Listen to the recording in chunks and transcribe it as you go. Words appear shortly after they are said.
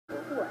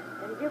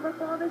ever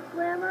call this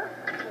grammar?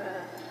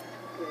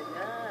 Good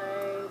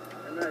night.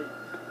 Good night.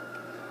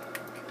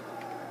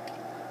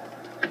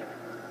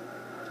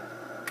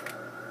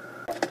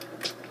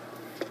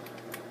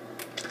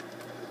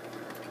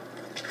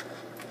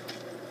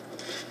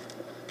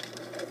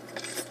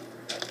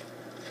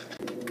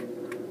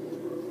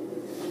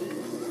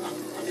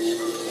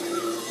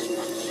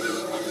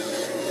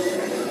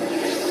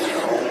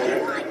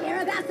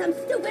 Some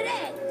stupid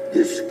egg.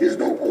 This is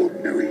no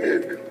ordinary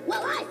egg.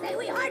 Well, I say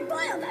we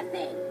hard-boil that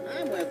thing.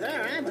 I'm with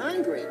her. I'm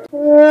hungry.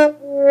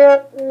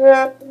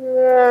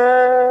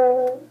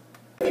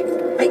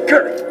 Hey,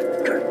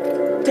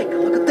 Kurt, take a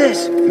look at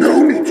this.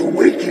 No need to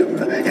wake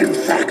him. In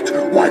fact,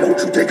 why don't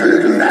you take a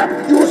little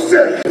nap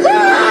yourself? Yeah,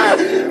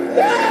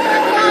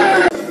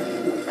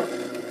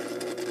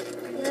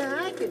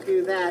 I could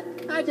do that.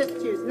 I just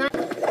choose not.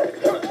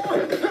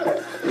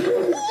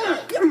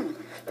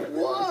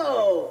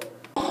 Whoa!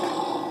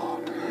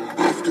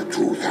 After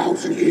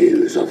 2,000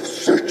 years of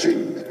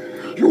searching,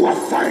 you are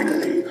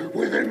finally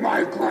within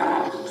my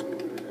grasp.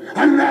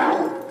 And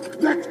now,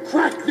 let's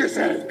crack this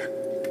egg.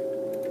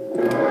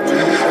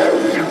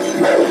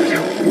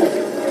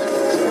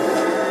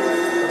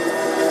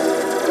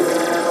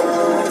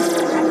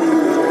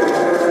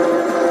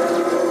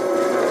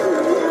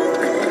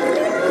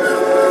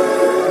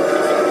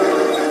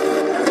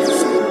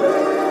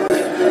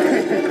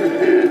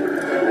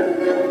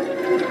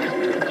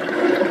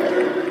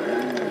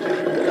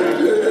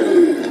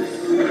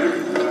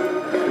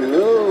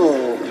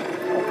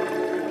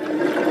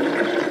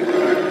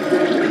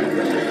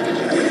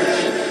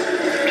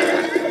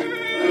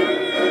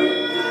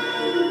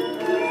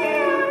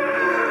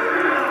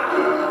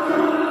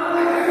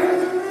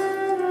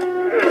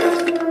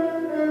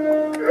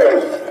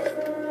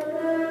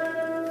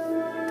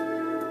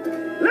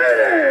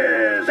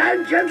 Ladies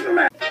and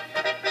gentlemen.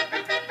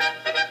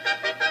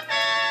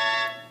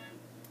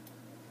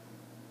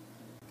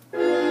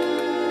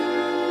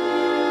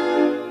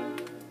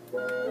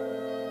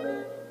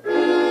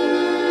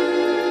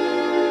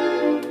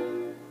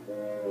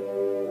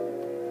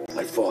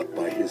 I fought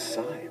by his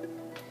side.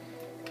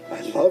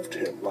 I loved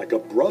him like a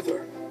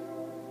brother.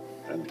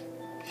 And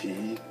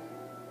he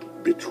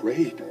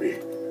betrayed me.